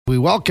We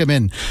welcome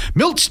in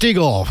Milt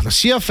Stegall, the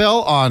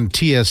CFL on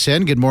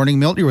TSN. Good morning,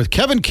 Milt. You're with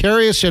Kevin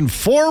Karius and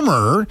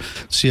former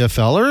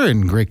CFLer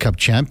and Grey Cup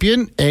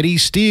champion Eddie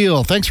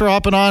Steele. Thanks for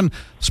hopping on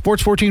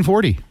Sports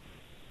 1440.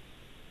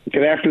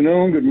 Good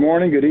afternoon, good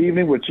morning, good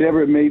evening,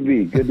 whichever it may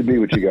be. Good to be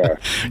with you guys.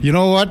 You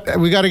know what?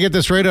 We got to get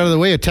this right out of the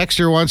way. A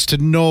texter wants to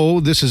know,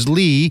 this is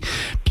Lee.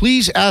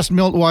 Please ask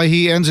Milt why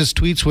he ends his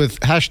tweets with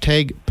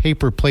hashtag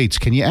paper plates.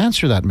 Can you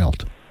answer that,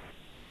 Milt?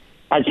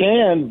 I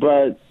can,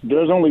 but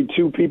there's only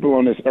two people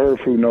on this earth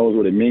who knows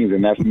what it means,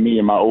 and that's me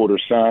and my older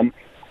son.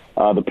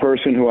 The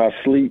person who I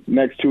sleep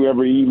next to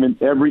every evening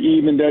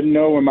doesn't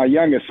know, and my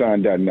youngest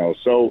son doesn't know.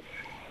 So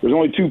there's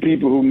only two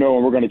people who know,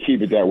 and we're going to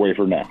keep it that way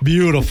for now.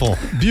 Beautiful.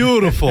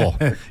 Beautiful.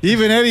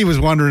 Even Eddie was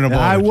wondering about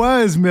it. I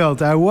was,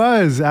 Milt.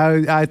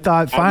 I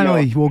thought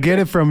finally we'll get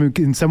it from him,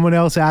 and someone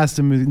else asked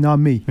him, not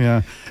me.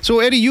 Yeah. So,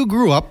 Eddie, you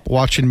grew up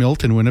watching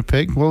Milt in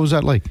Winnipeg. What was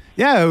that like?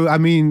 Yeah, I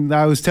mean,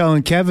 I was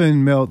telling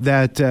Kevin, Milt,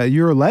 that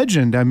you're a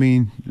legend. I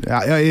mean,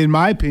 in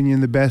my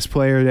opinion, the best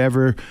player to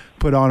ever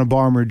put on a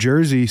Bomber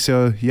jersey.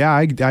 So, yeah,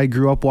 I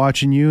grew up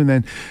watching you, and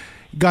then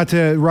got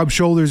to rub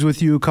shoulders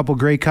with you a couple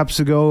Grey Cups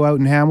ago out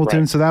in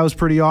Hamilton, so that was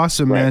pretty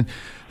awesome, man.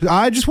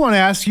 I just want to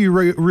ask you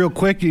real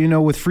quick,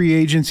 with free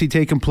agency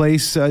taking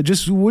place,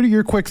 just what are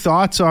your quick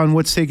thoughts on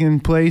what's taking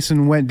place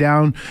and went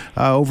down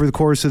over the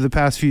course of the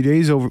past few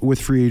days with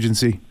free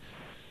agency?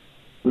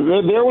 There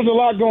was a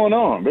lot going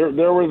on.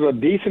 There was a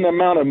decent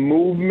amount of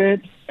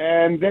movement,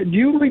 and that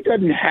usually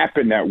doesn't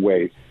happen that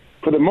way.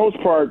 For the most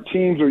part,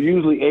 teams are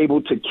usually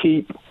able to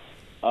keep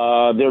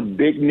their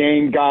big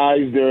name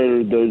guys,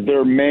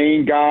 their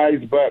main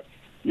guys, but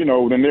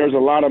then there's a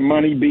lot of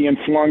money being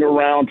flung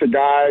around to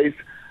guys.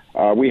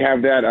 We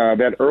have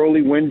that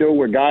early window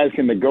where guys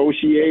can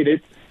negotiate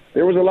it.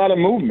 There was a lot of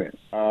movement.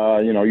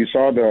 You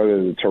saw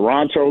the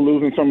Toronto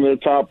losing some of their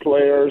top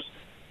players,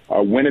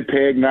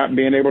 Winnipeg not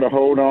being able to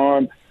hold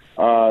on,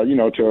 to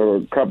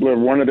a couple of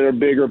one of their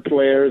bigger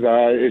players.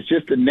 It's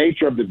just the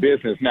nature of the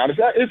business. Now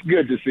it's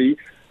good to see.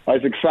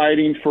 It's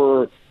exciting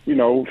for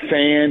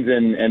fans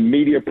and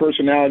media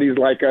personalities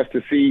like us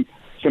to see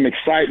some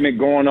excitement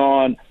going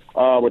on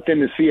within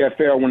the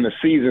CFL when the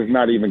season's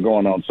not even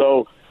going on.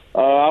 So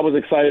I was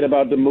excited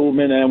about the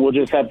movement, and we'll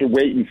just have to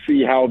wait and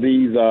see how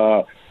these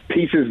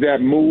pieces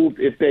that move,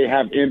 if they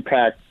have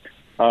impact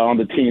on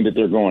the team that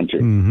they're going to.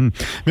 Mm-hmm.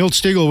 Milt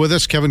Stegall with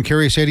us, Kevin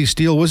Karius, Eddie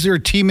Steele. Was there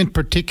a team in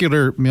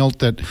particular, Milt,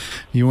 that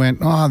you went,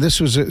 this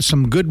was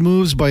some good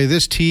moves by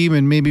this team,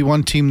 and maybe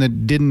one team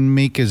that didn't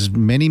make as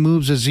many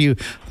moves as you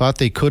thought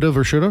they could have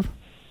or should have?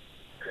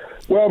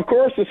 Well, of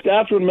course,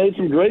 Saskatchewan made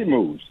some great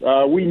moves.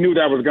 We knew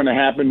that was going to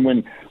happen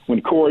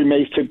when Corey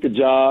Mace took the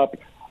job.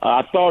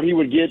 I thought he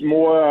would get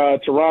more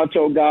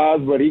Toronto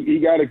guys, but he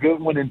got a good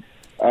one in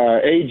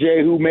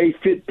AJ, who may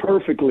fit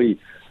perfectly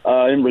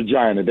in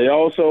Regina. They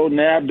also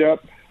nabbed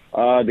up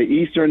the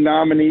Eastern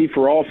nominee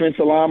for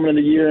Offensive Lineman of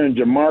the Year in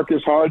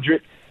Jamarcus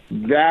Hardrick.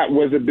 That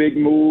was a big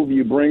move.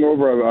 You bring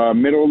over a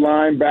middle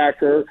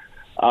linebacker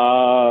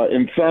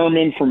in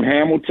Thurman from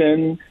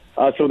Hamilton.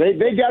 So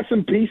they got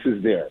some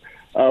pieces there.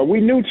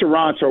 We knew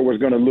Toronto was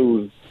going to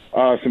lose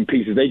some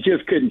pieces. They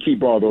just couldn't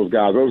keep all those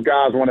guys. Those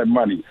guys wanted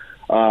money.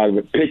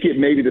 Pickett,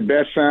 maybe the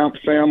best Sam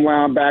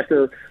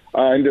linebacker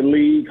in the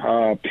league.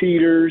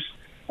 Peters.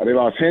 They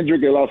lost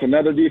Hendrick. They lost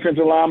another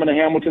defensive lineman in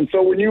Hamilton.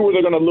 So we knew they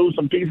were going to lose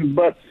some pieces,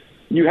 but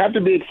you have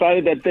to be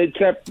excited that they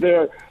kept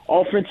their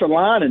offensive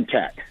line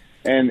intact.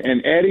 And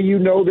Eddie, you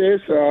know this.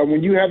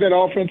 When you have that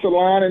offensive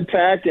line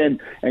intact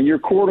and your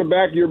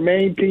quarterback, your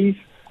main piece,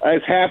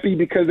 is happy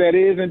because that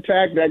is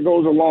intact, that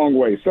goes a long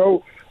way.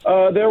 So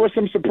there were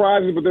some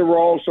surprises, but there were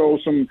also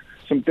some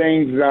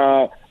things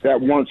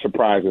that weren't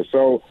surprises.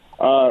 So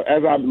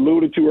as I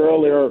alluded to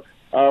earlier,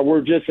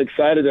 we're just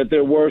excited that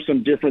there were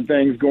some different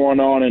things going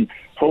on, and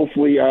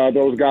hopefully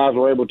those guys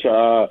were able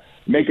to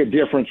make a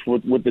difference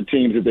with the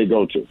teams that they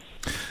go to.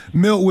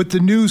 Milt, with the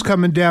news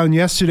coming down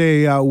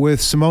yesterday with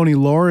Simone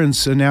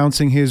Lawrence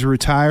announcing his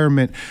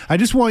retirement, I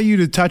just want you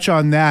to touch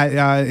on that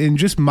and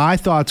just my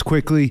thoughts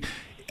quickly.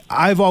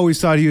 I've always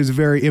thought he was a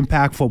very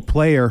impactful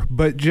player,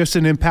 but just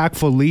an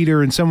impactful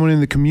leader and someone in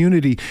the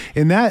community.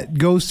 And that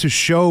goes to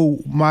show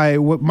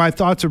my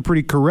thoughts are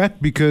pretty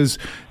correct, because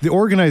the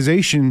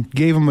organization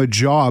gave him a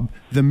job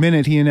the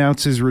minute he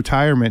announced his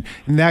retirement.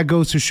 And that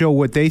goes to show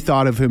what they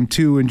thought of him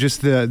too, and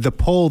just the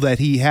pull that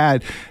he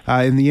had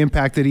and the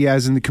impact that he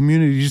has in the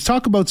community. Just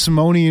talk about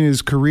Simone and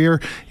his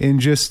career and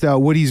just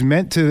what he's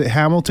meant to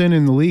Hamilton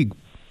and the league.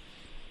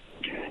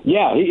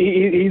 Yeah,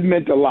 he's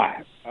meant a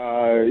lot.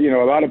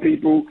 A lot of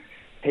people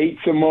hate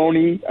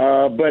Simone,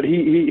 but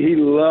he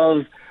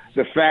loves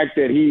the fact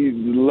that he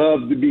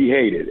loves to be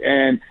hated,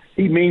 and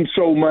he means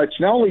so much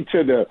not only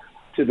to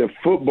the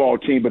football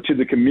team but to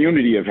the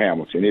community of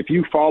Hamilton. If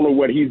you follow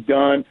what he's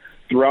done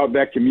throughout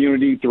that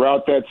community,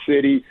 throughout that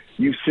city,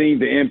 you've seen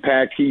the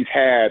impact he's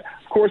had.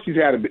 Of course, he's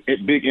had a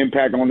big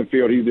impact on the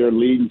field. He's their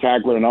leading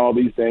tackler and all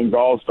these things,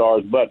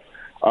 all-stars, but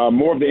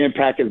more of the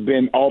impact has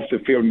been off the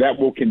field, and that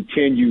will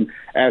continue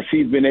as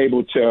he's been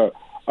able to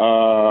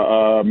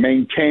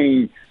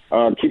maintain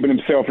keeping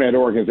himself in that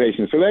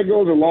organization. So that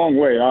goes a long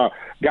way.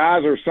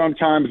 Guys are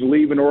sometimes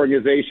leaving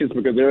organizations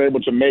because they're able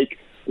to make,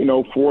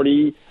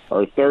 $40,000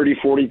 or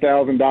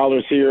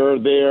 $40,000 here or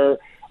there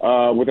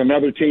with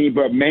another team,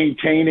 but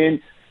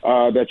maintaining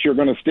that you're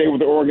going to stay with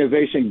the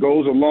organization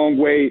goes a long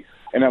way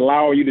and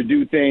allow you to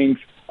do things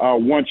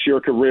once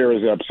your career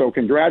is up. So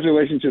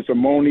congratulations to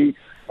Simone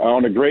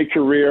on a great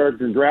career.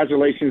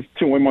 Congratulations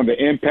to him on the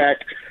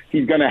impact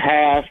he's going to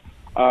have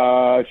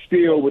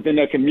still within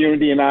that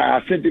community. And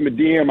I sent him a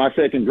DM. I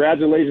said,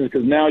 congratulations,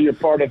 because now you're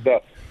part of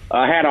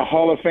I had a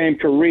Hall of Fame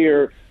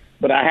career,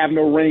 but I have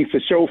no rings to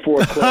show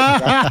for it.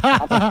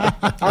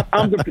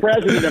 I'm the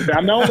president of that.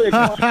 I'm not only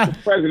the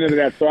president of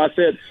that. So I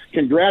said,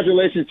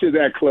 congratulations to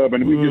that club,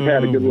 and we just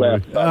had a good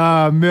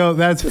laugh. Milt,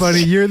 that's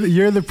funny.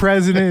 You're the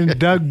president, and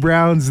Doug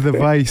Brown's the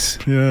vice.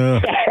 Yeah.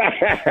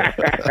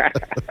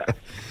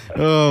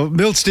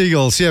 Milt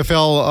Stegall,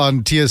 CFL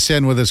on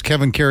TSN with us.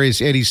 Kevin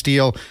Karius, Eddie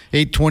Steele,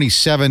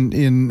 8:27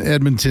 in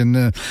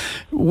Edmonton.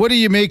 What do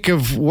you make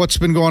of what's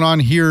been going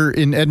on here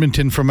in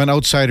Edmonton from an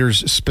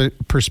outsider's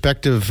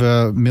perspective,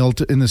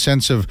 Milt, in the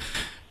sense of,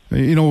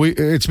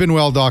 it's been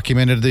well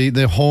documented,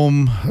 the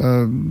home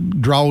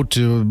drought,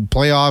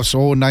 playoffs,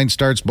 0-9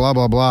 starts, blah,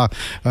 blah, blah.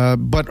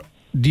 But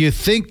do you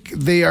think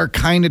they are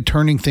kind of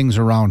turning things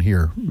around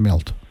here,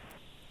 Milt?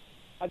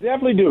 I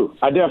definitely do.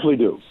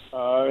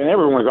 And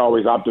everyone's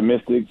always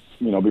optimistic,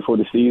 before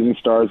the season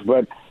starts.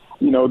 But,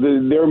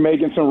 they're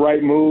making some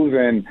right moves.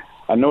 And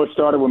I know it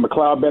started with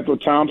McLeod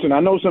Bethel-Thompson.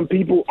 I know some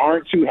people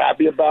aren't too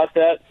happy about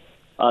that.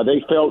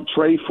 They felt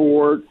Trey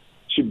Ford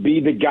should be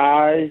the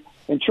guy.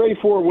 And Trey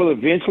Ford will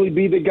eventually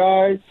be the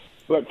guy.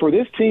 But for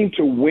this team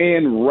to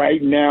win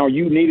right now,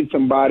 you needed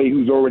somebody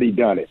who's already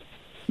done it.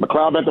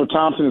 McLeod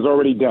Bethel-Thompson has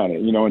already done it.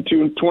 In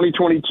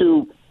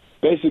 2022,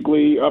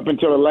 basically up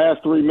until the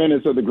last 3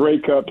 minutes of the Grey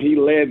Cup, he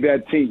led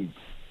that team.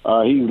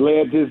 He's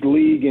led this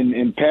league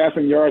in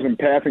passing yards and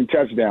passing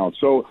touchdowns.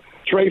 So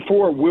Trey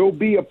Ford will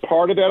be a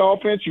part of that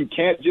offense. You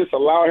can't just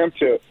allow him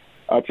to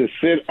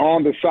sit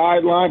on the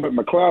sideline, but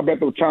McLeod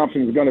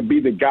Bethel-Thompson is going to be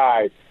the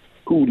guy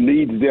who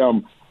leads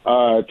them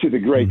to the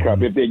Grey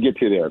Cup if they get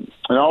to there.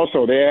 And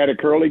also, they added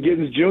Curly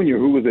Giddens Jr.,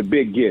 who was a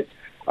big get.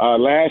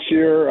 Last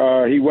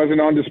year, he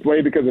wasn't on display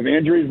because of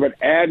injuries, but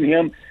adding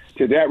him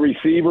to that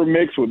receiver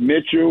mix with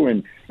Mitchell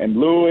and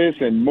Lewis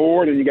and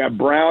Moore, and you got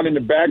Brown in the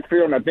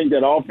backfield, and I think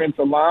that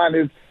offensive line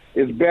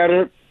is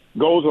better,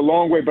 goes a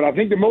long way. But I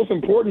think the most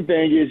important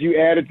thing is you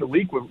added the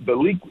equalizer,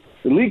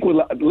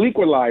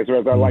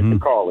 as I like to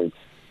call him.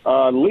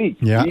 Leak.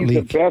 Yeah, He's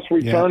Leak. the best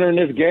returner in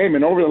this game,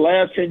 and over the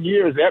last 10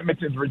 years,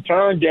 Edmonton's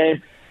return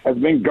game has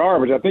been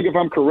garbage. I think if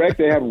I'm correct,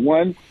 they have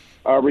one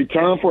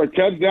return for a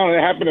touchdown, and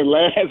it happened in the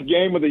last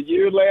game of the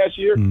year last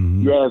year.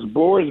 You asked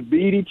Boris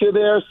Beatty to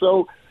there,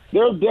 so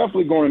they're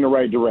definitely going in the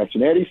right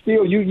direction. Eddie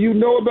Steele, you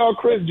know about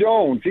Chris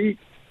Jones.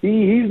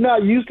 He's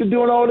not used to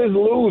doing all this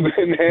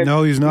losing. And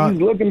no, he's not.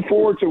 He's looking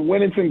forward to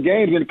winning some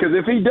games, because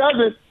if he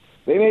doesn't,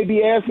 they may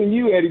be asking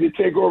you, Eddie, to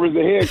take over as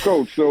the head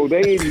coach. So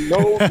they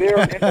know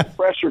they're in the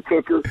pressure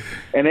cooker,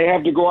 and they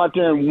have to go out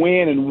there and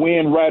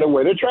win right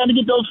away. They're trying to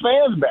get those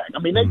fans back. I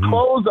mean, they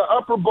closed the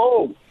upper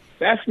bowl.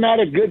 That's not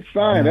a good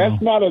sign. No.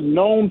 That's not a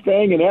known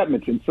thing in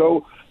Edmonton.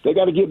 So they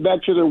got to get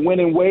back to their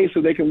winning ways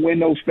so they can win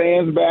those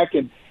fans back,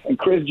 and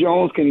Chris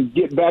Jones can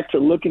get back to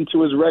looking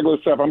to his regular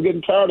self. I'm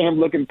getting tired of him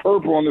looking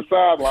purple on the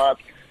sidelines,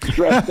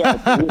 stressed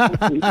out. So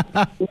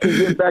he can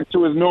get back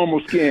to his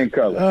normal skin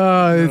color.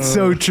 Oh, it's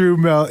so true,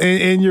 Mel.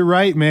 And you're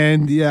right,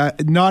 man. Yeah,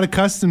 not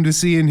accustomed to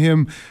seeing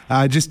him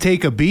just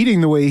take a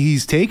beating the way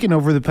he's taken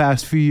over the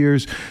past few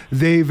years.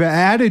 They've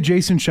added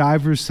Jason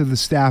Shivers to the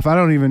staff. I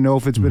don't even know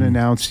if it's been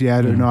announced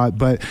yet or not,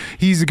 but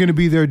he's going to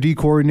be their D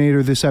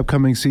coordinator this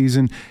upcoming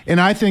season. And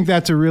I think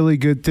that's a really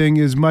good thing.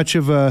 As much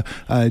of a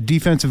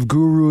defensive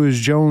guru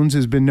as Jones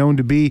has been known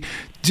to be,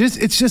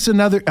 it's just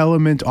another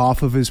element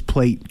off of his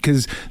plate,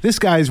 because this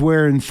guy's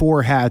wearing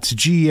 4 hats: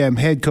 GM,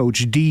 head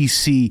coach,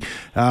 DC,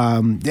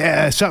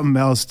 something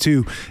else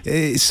too.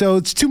 So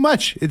it's too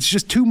much. It's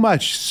just too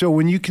much. So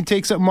when you can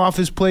take something off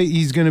his plate,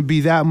 he's going to be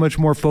that much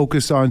more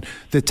focused on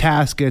the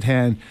task at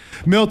hand.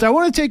 Milt, I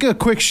want to take a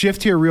quick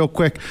shift here real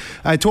quick.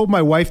 I told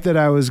my wife that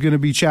I was going to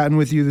be chatting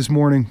with you this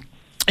morning.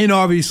 And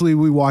obviously,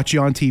 we watch you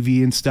on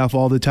TV and stuff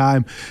all the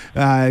time.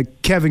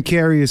 Kevin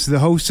Karius, the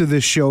host of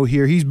this show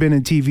here, he's been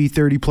in TV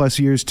 30-plus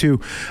years, too.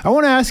 I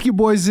want to ask you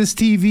boys this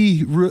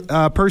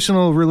TV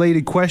personal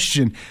related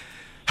question.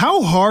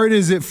 How hard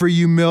is it for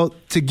you, Milt,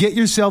 to get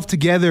yourself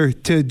together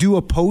to do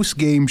a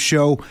post-game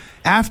show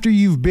after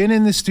you've been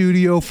in the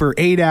studio for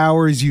 8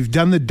 hours, you've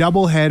done the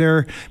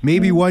doubleheader,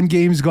 maybe one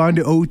game's gone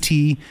to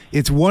OT,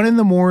 it's 1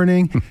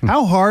 a.m.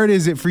 How hard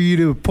is it for you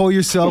to pull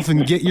yourself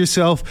and get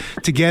yourself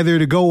together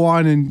to go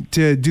on and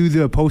to do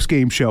the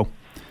post-game show?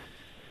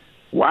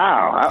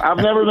 Wow, I've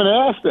never been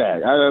asked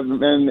that,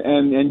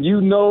 and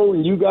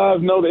you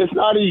guys know that it's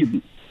not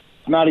easy.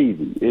 It's not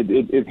easy.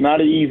 It's not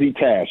an easy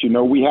task.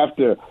 We have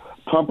to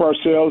pump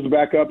ourselves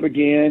back up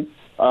again.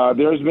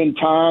 There's been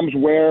times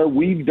where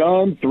we've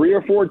done 3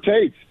 or 4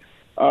 takes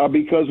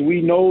because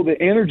we know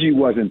the energy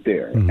wasn't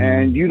there. Mm-hmm.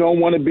 And you don't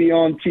want to be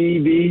on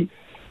TV,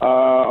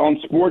 on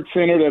Sports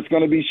Center that's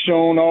going to be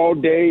shown all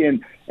day,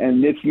 and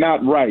it's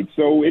not right.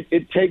 So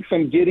it takes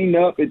some getting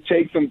up. It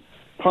takes some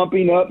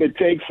pumping up. It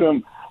takes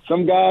some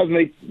guys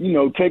may,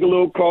 take a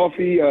little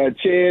coffee.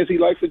 Chaz, he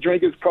likes to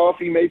drink his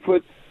coffee, may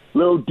put a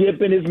little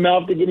dip in his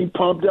mouth to get him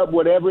pumped up,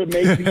 whatever it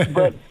may be.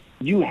 But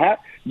you have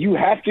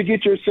to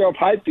get yourself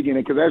hyped again,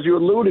 because as you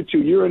alluded to,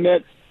 you're in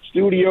that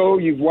studio,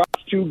 you've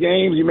watched 2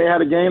 games, you may have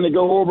a game that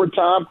go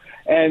overtime,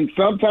 and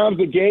sometimes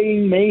the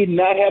game may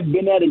not have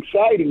been that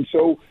exciting.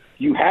 So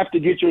you have to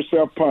get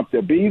yourself pumped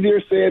up.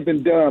 Easier said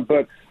than done,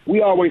 but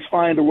we always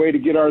find a way to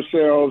get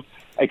ourselves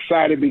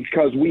excited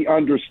because we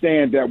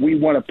understand that we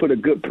want to put a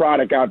good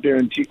product out there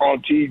on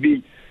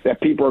TV that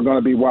people are going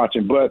to be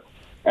watching. But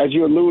as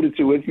you alluded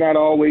to, it's not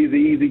always the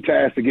easy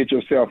task to get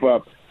yourself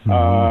up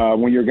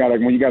when you got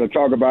to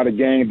talk about a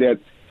game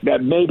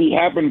that maybe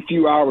happened a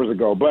few hours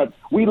ago. But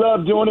we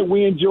love doing it.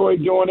 We enjoy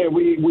doing it.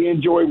 We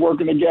enjoy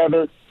working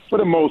together. For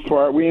the most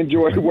part, we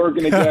enjoy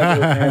working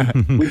together,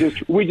 and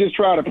we just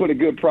try to put a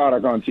good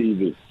product on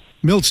TV.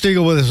 Milt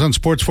Stegall with us on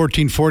Sports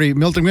 1440.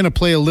 Milt, I'm going to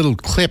play a little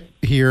clip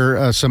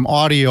here, some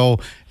audio,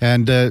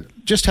 and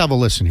just have a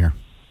listen here.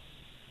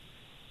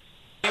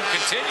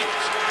 Continues.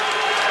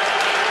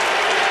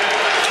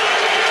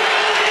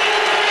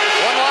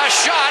 One last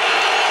shot,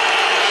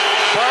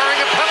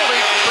 barring a penalty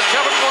for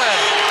Kevin Glenn.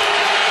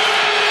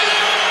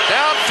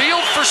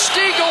 Downfield for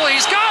Stegall.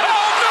 He's got it.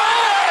 Oh, no!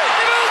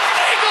 Milt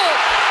Stegall!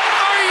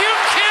 Are you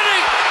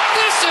kidding?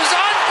 This is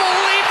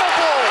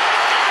unbelievable!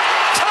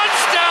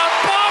 Touchdown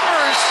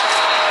Bombers!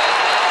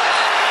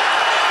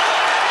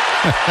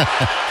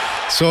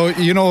 So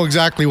you know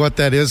exactly what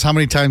that is. How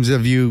many times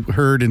have you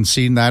heard and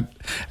seen that?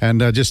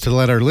 And just to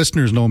let our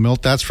listeners know,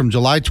 Milt, that's from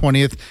July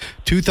 20th,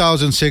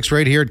 2006,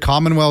 right here at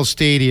Commonwealth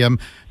Stadium.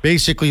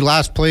 Basically,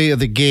 last play of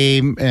the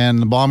game,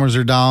 and the Bombers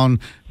are down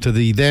to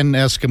the then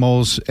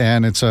Eskimos,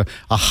 and it's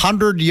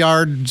 100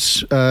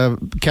 yards,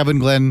 Kevin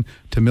Glenn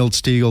to Milt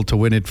Stegall to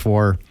win it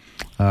for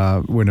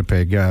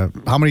Winnipeg.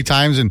 How many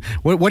times, and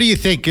what do you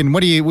think, and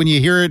when you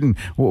hear it, and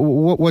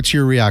what's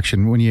your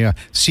reaction when you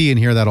see and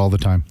hear that all the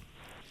time?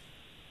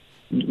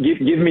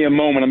 Give me a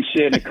moment. I'm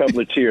shedding a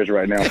couple of tears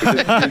right now.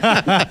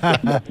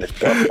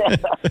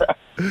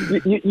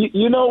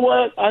 You know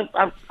what?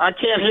 I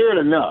can't hear it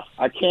enough.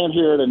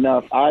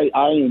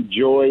 I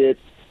enjoy it.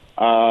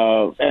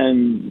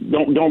 And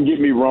don't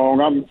get me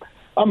wrong.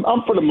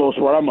 I'm for the most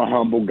part, I'm a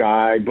humble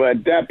guy,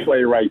 but that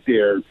play right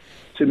there,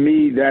 to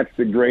me, that's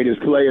the greatest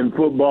play in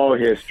football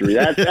history.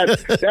 That's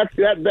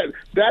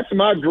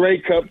my Grey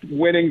Cup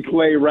winning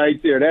play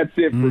right there. That's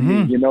it for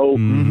me. It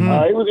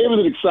was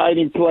an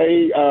exciting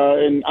play,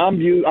 and I'm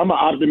an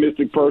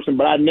optimistic person,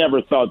 but I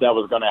never thought that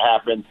was going to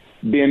happen.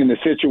 Being in the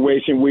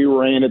situation we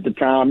were in at the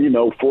time,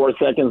 4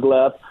 seconds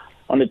left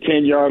on the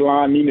 10-yard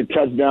line, needing a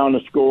touchdown to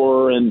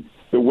score, and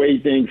the way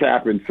things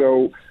happen.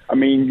 So, I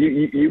mean,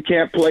 you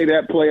can't play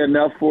that play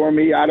enough for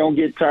me. I don't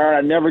get tired.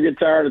 I never get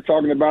tired of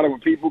talking about it. When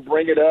people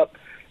bring it up,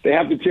 they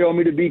have to tell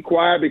me to be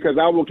quiet, because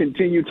I will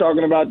continue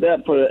talking about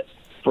that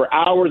for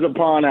hours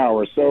upon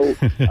hours. So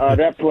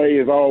that play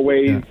is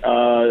always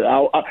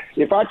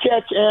if I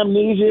catch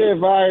amnesia,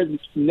 if I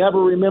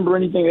never remember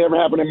anything that ever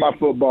happened in my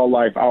football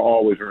life, I'll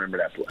always remember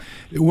that play.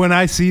 When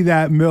I see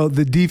that, Milt,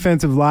 the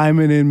defensive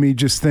lineman in me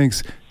just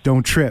thinks,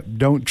 don't trip,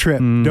 don't trip,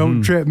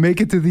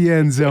 make it to the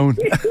end zone.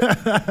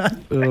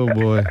 Oh,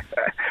 boy.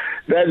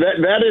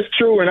 That is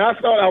true, and I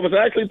thought I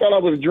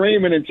was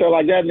dreaming until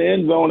I got in the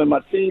end zone, and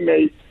my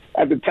teammate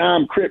at the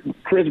time, Chris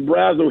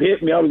Brazel,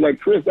 hit me. I was like,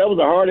 Chris, that was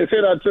the hardest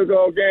hit I took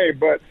all game.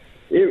 But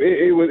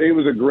it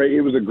was a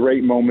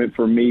great moment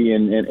for me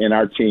and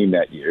our team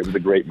that year. It was a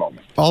great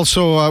moment.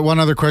 Also, one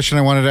other question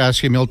I wanted to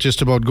ask you, Milt,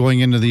 just about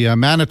going into the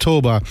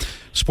Manitoba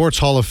Sports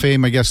Hall of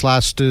Fame. I guess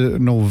last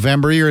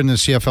November, you're in the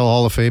CFL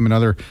Hall of Fame and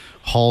other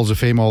halls of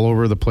fame all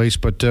over the place.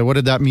 But what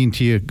did that mean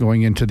to you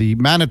going into the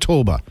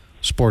Manitoba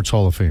Sports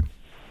Hall of Fame?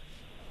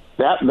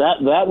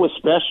 That was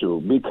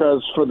special,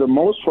 because for the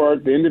most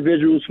part, the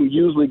individuals who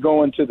usually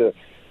go into the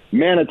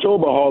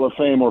Manitoba Hall of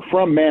Fame are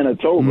from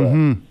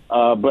Manitoba.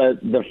 But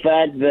the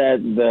fact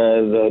that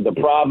the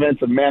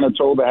province of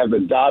Manitoba has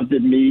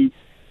adopted me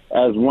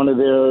as one of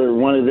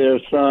their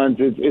sons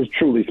is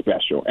truly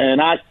special.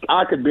 And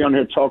I could be on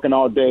here talking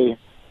all day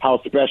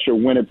how special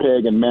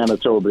Winnipeg and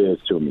Manitoba is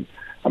to me.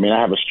 I mean, I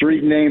have a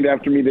street named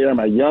after me there.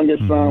 My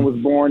youngest son was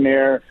born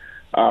there.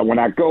 When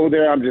I go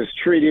there, I'm just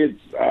treated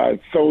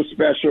so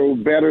special,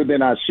 better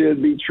than I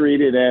should be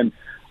treated, and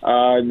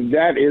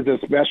that is a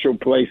special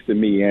place to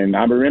me. And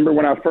I remember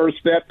when I first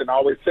stepped, and I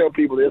always tell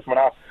people this, when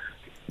our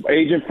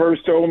agent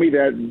first told me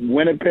that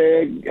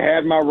Winnipeg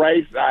had my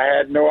rights, I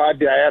had no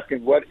idea. I asked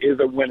him, what is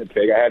a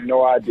Winnipeg? I had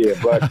no idea.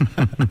 But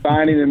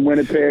signing in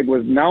Winnipeg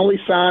was not only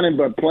signing,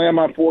 but playing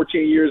my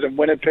 14 years in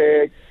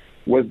Winnipeg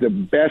was the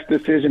best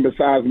decision,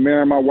 besides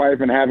marrying my wife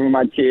and having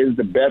my kids,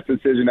 the best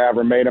decision I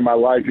ever made in my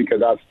life,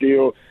 because I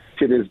still,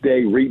 to this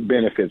day, reap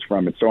benefits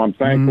from it. So I'm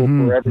thankful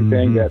for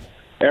everything that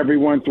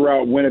everyone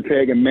throughout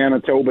Winnipeg and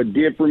Manitoba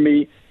did for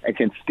me and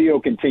can still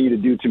continue to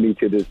do to me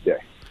to this day.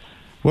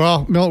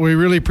 Well, Milt, we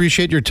really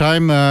appreciate your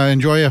time.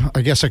 Enjoy,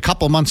 I guess, a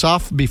couple months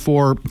off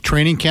before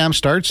training camp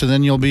starts, and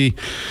then you'll be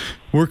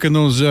working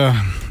those, 10,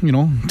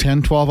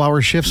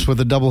 12-hour shifts with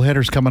the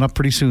doubleheaders coming up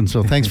pretty soon.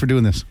 So thanks for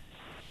doing this.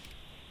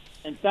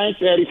 And thanks,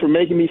 Eddie, for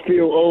making me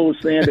feel old,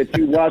 saying that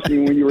you watched me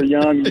when you were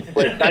young.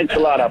 Thanks a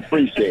lot. I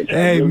appreciate it.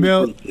 Hey, really,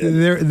 Milt,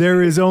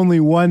 there is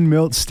only one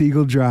Milt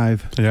Stegall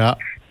Drive. Yeah.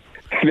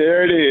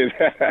 There it is.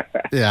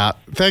 Yeah.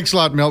 Thanks a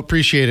lot, Milt.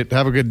 Appreciate it.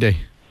 Have a good day.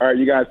 All right,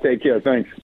 you guys take care. Thanks.